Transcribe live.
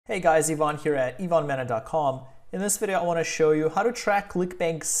Hey guys, Ivan here at ivanmena.com. In this video, I want to show you how to track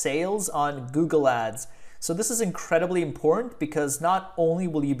ClickBank sales on Google Ads. So this is incredibly important because not only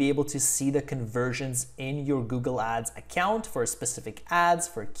will you be able to see the conversions in your Google Ads account for specific ads,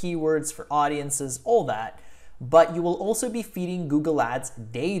 for keywords, for audiences, all that, but you will also be feeding Google Ads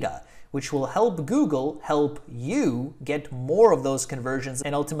data, which will help Google help you get more of those conversions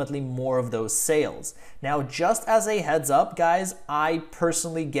and ultimately more of those sales. Now, just as a heads up, guys, I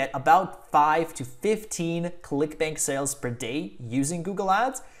personally get about 5 to 15 ClickBank sales per day using Google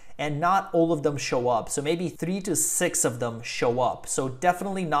Ads, and not all of them show up. So maybe 3 to 6 of them show up. So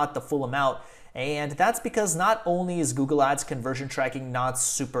definitely not the full amount. And that's because not only is Google Ads conversion tracking not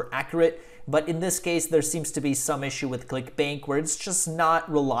super accurate, but in this case, there seems to be some issue with ClickBank where it's just not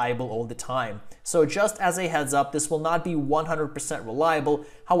reliable all the time. So just as a heads up, this will not be 100% reliable.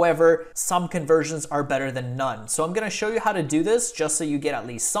 However, some conversions are better than none. So I'm gonna show you how to do this just so you get at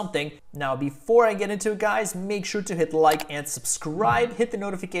least something. Now, before I get into it, guys, make sure to hit like and subscribe, hit the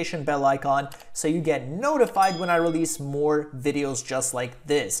notification bell icon so you get notified when I release more videos just like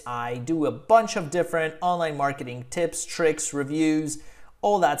this. I do a bunch of different online marketing tips, tricks, reviews,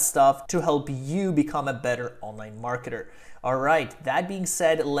 all that stuff to help you become a better online marketer. All right, that being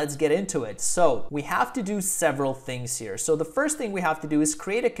said, let's get into it. So we have to do several things here. So the first thing we have to do is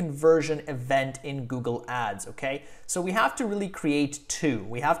create a conversion event in Google Ads, okay? So we have to really create two.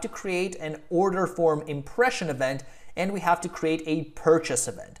 We have to create an order form impression event, and we have to create a purchase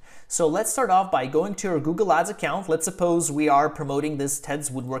event. So let's start off by going to your Google Ads account. Let's suppose we are promoting this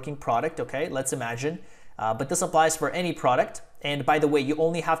Ted's Woodworking product, okay? Let's imagine. But this applies for any product. And by the way, you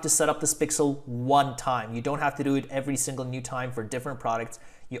only have to set up this pixel one time. You don't have to do it every single new time for different products.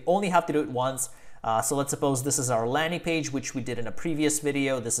 You only have to do it once. So let's suppose this is our landing page, which we did in a previous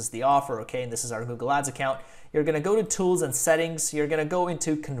video. This is the offer, okay? And this is our Google Ads account. You're gonna go to Tools and Settings. You're gonna go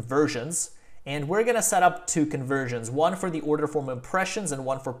into Conversions. And we're gonna set up two conversions, one for the order form impressions and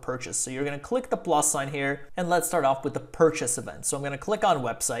one for purchase. So you're gonna click the plus sign here, and let's start off with the purchase event. So I'm gonna click on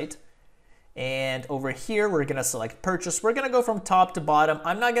Website. And over here, we're gonna select purchase. We're gonna go from top to bottom.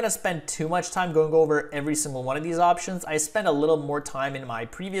 I'm not gonna spend too much time going over every single one of these options. I spent a little more time in my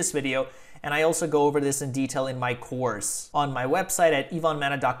previous video, and I also go over this in detail in my course on my website at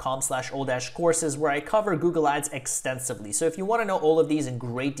ivanmena.com/all-courses, where I cover Google Ads extensively. So if you wanna know all of these in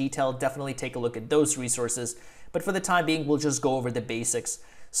great detail, definitely take a look at those resources. But for the time being, we'll just go over the basics.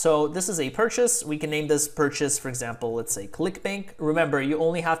 So this is a purchase. We can name this purchase, for example, let's say ClickBank. Remember, you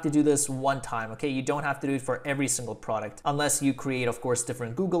only have to do this one time, okay? You don't have to do it for every single product unless you create, of course,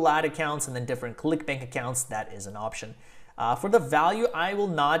 different Google Ad accounts and then different ClickBank accounts. That is an option. For the value, I will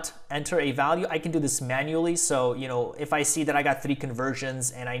not enter a value. I can do this manually. So, you know, if I see that I got 3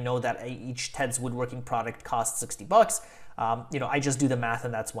 conversions and I know that each Ted's Woodworking product costs 60 bucks, you know, I just do the math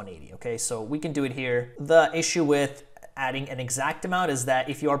and that's 180, okay? So we can do it here. The issue with adding an exact amount is that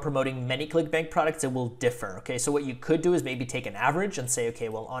if you are promoting many ClickBank products, it will differ, okay? So what you could do is maybe take an average and say, okay,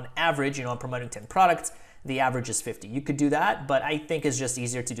 well, on average, you know, I'm promoting 10 products, the average is 50. You could do that, but I think it's just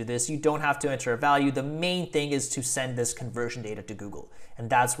easier to do this. You don't have to enter a value. The main thing is to send this conversion data to Google, and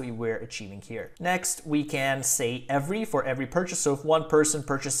that's what we're achieving here. Next, we can say for every purchase. So if one person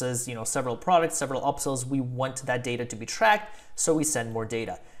purchases, you know, several products, several upsells, we want that data to be tracked, so we send more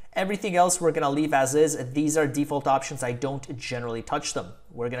data. Everything else we're gonna leave as is. These are default options. I don't generally touch them.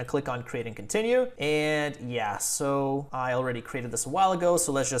 We're gonna click on Create and Continue. And yeah, so I already created this a while ago.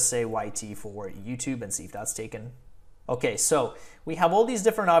 So let's just say YT for YouTube and see if that's taken. Okay, so we have all these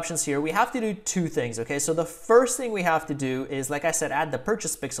different options here. We have to do 2 things, okay? So the first thing we have to do is, like I said, add the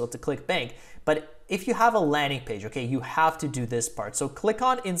purchase pixel to ClickBank. But if you have a landing page, okay, you have to do this part. So click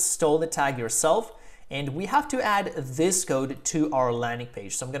on Install the tag yourself. And we have to add this code to our landing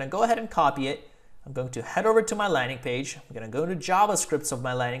page. So I'm gonna go ahead and copy it. I'm going to head over to my landing page. I'm gonna go to JavaScript of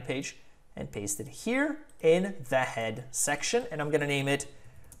my landing page and paste it here in the head section. And I'm gonna name it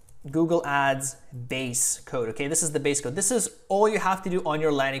Google Ads base code, okay? This is the base code. This is all you have to do on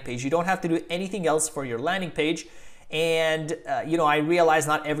your landing page. You don't have to do anything else for your landing page. And, you know, I realize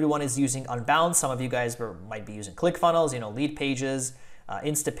not everyone is using Unbound. Some of you guys might be using ClickFunnels, you know, lead pages,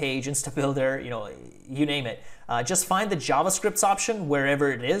 Instapage, Instabuilder, you know, you name it. Just find the JavaScript option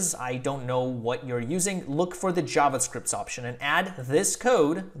wherever it is. I don't know what you're using. Look for the JavaScript option and add this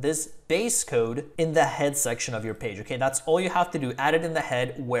code, this base code, in the head section of your page, okay? That's all you have to do. Add it in the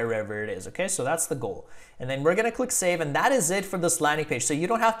head wherever it is, okay? So that's the goal. And then we're gonna click Save, and that is it for this landing page. So you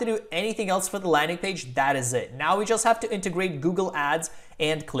don't have to do anything else for the landing page. That is it. Now we just have to integrate Google Ads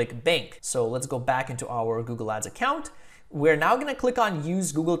and ClickBank. So let's go back into our Google Ads account. We're now going to click on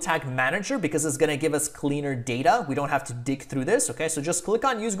Use Google Tag Manager because it's going to give us cleaner data. We don't have to dig through this, okay? So just click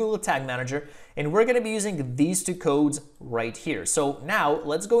on Use Google Tag Manager, and we're going to be using these two codes right here. So now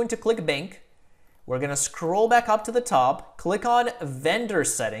let's go into ClickBank. We're going to scroll back up to the top, click on Vendor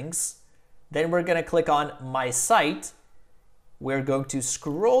Settings, then we're going to click on My Site. We're going to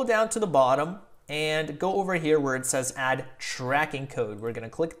scroll down to the bottom and go over here where it says Add Tracking Code. We're going to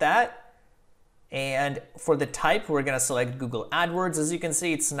click that. And for the type, we're going to select Google AdWords. As you can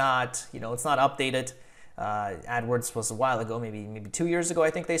see, it's not, it's not updated. AdWords was a while ago, maybe 2 years ago, I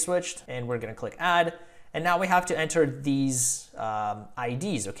think they switched. And we're going to click Add. And now we have to enter these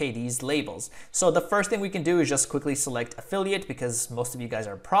IDs, okay, these labels. So the first thing we can do is just quickly select affiliate because most of you guys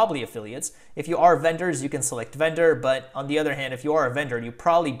are probably affiliates. If you are vendors, you can select vendor. But on the other hand, if you are a vendor, you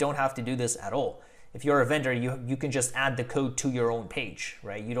probably don't have to do this at all. If you're a vendor, you can just add the code to your own page,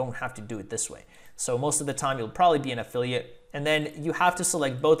 right? You don't have to do it this way. So most of the time, you'll probably be an affiliate. And then you have to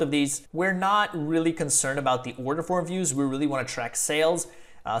select both of these. We're not really concerned about the order form views. We really want to track sales.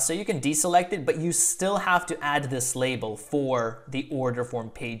 So you can deselect it, but you still have to add this label for the order form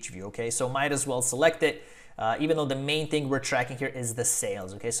page view, okay? So might as well select it, even though the main thing we're tracking here is the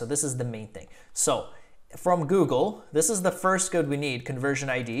sales, okay? So this is the main thing. So from Google, this is the first code we need, conversion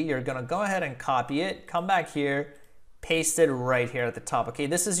ID. You're gonna go ahead and copy it, come back here, paste it right here at the top, okay?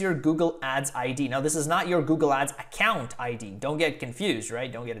 This is your Google Ads ID. Now, this is not your Google Ads account ID. Don't get confused,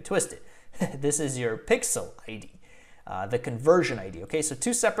 right? Don't get it twisted. This is your pixel ID, the conversion ID, okay? So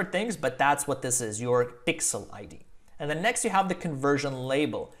two separate things, but that's what this is, your pixel ID. And then next you have the conversion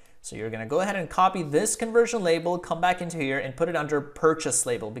label. So you're gonna go ahead and copy this conversion label, come back into here and put it under purchase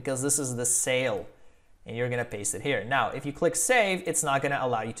label because this is the sale. And you're gonna paste it here. Now, if you click save, it's not gonna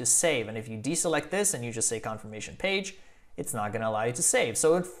allow you to save. And if you deselect this and you just say confirmation page, it's not gonna allow you to save.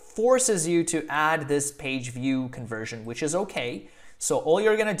 So it forces you to add this page view conversion, which is okay. So all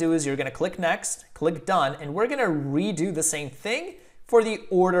you're gonna do is you're gonna click next, click done, and we're gonna redo the same thing for the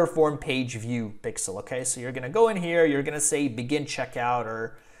order form page view pixel, okay? So you're gonna go in here, you're gonna say begin checkout,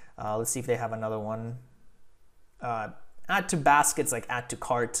 or let's see if they have another one. Add to baskets, like add to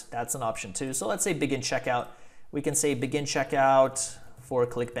cart, that's an option too. So let's say begin checkout. We can say begin checkout for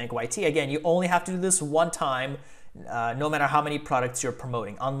ClickBank YT. Again, you only have to do this one time, no matter how many products you're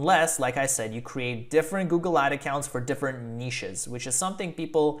promoting, unless, like I said, you create different Google Ad accounts for different niches, which is something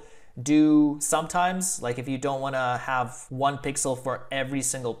people do sometimes. Like if you don't wanna have one pixel for every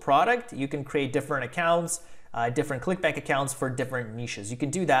single product, you can create different accounts, different ClickBank accounts for different niches. You can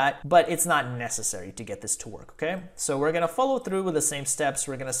do that, but it's not necessary to get this to work, okay? So we're gonna follow through with the same steps.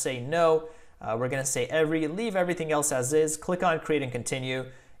 We're gonna say no. We're gonna say leave everything else as is, click on create and continue.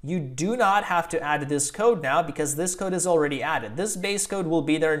 You do not have to add this code now because this code is already added. This base code will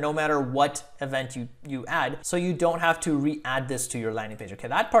be there no matter what event you add, so you don't have to re-add this to your landing page, okay?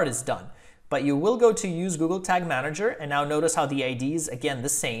 That part is done. But you will go to use Google Tag Manager, and now notice how the ID is, again, the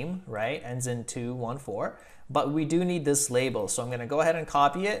same, right? Ends in 214. But we do need this label. So I'm gonna go ahead and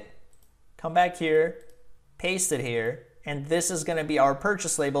copy it, come back here, paste it here, and this is gonna be our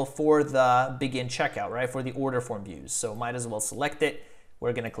purchase label for the begin checkout, right? For the order form views. So might as well select it.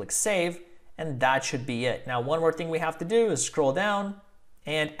 We're gonna click save, and that should be it. Now, one more thing we have to do is scroll down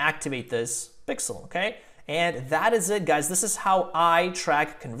and activate this pixel, okay? And that is it, guys. This is how I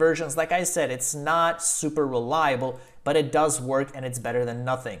track conversions. Like I said, it's not super reliable, but it does work and it's better than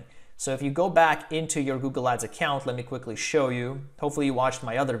nothing. So if you go back into your Google Ads account, let me quickly show you. Hopefully you watched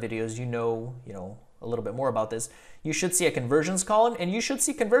my other videos, you know a little bit more about this. You should see a conversions column and you should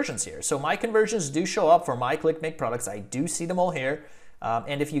see conversions here. So my conversions do show up for my ClickBank products. I do see them all here.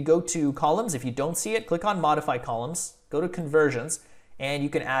 And if you go to columns, if you don't see it, click on modify columns, go to conversions, and you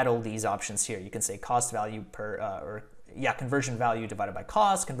can add all these options here. You can say cost value per, conversion value divided by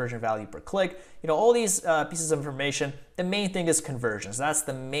cost, conversion value per click, all these pieces of information. The main thing is conversions. That's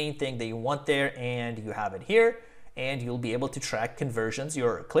the main thing that you want there, and you have it here, and you'll be able to track conversions,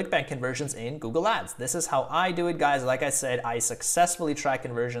 your ClickBank conversions in Google Ads. This is how I do it, guys. Like I said, I successfully track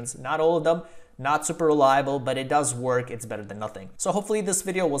conversions, not all of them, not super reliable, but it does work. It's better than nothing. So hopefully this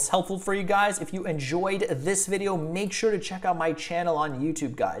video was helpful for you guys. If you enjoyed this video, make sure to check out my channel on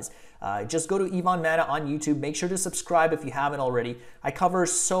YouTube, guys. Just go to Ivan Mana on YouTube. Make sure to subscribe if you haven't already. I cover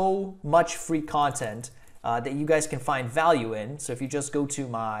so much free content that you guys can find value in. So if you just go to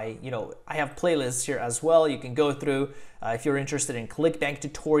my, I have playlists here as well. You can go through, if you're interested in ClickBank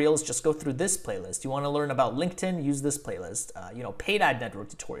tutorials, just go through this playlist. You want to learn about LinkedIn, use this playlist. Paid ad network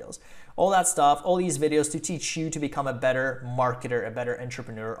tutorials, all that stuff, all these videos to teach you to become a better marketer, a better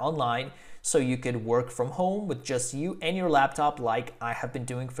entrepreneur online, so you could work from home with just you and your laptop like I have been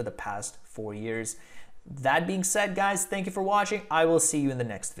doing for the past 4 years. That being said, guys, thank you for watching. I will see you in the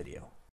next video.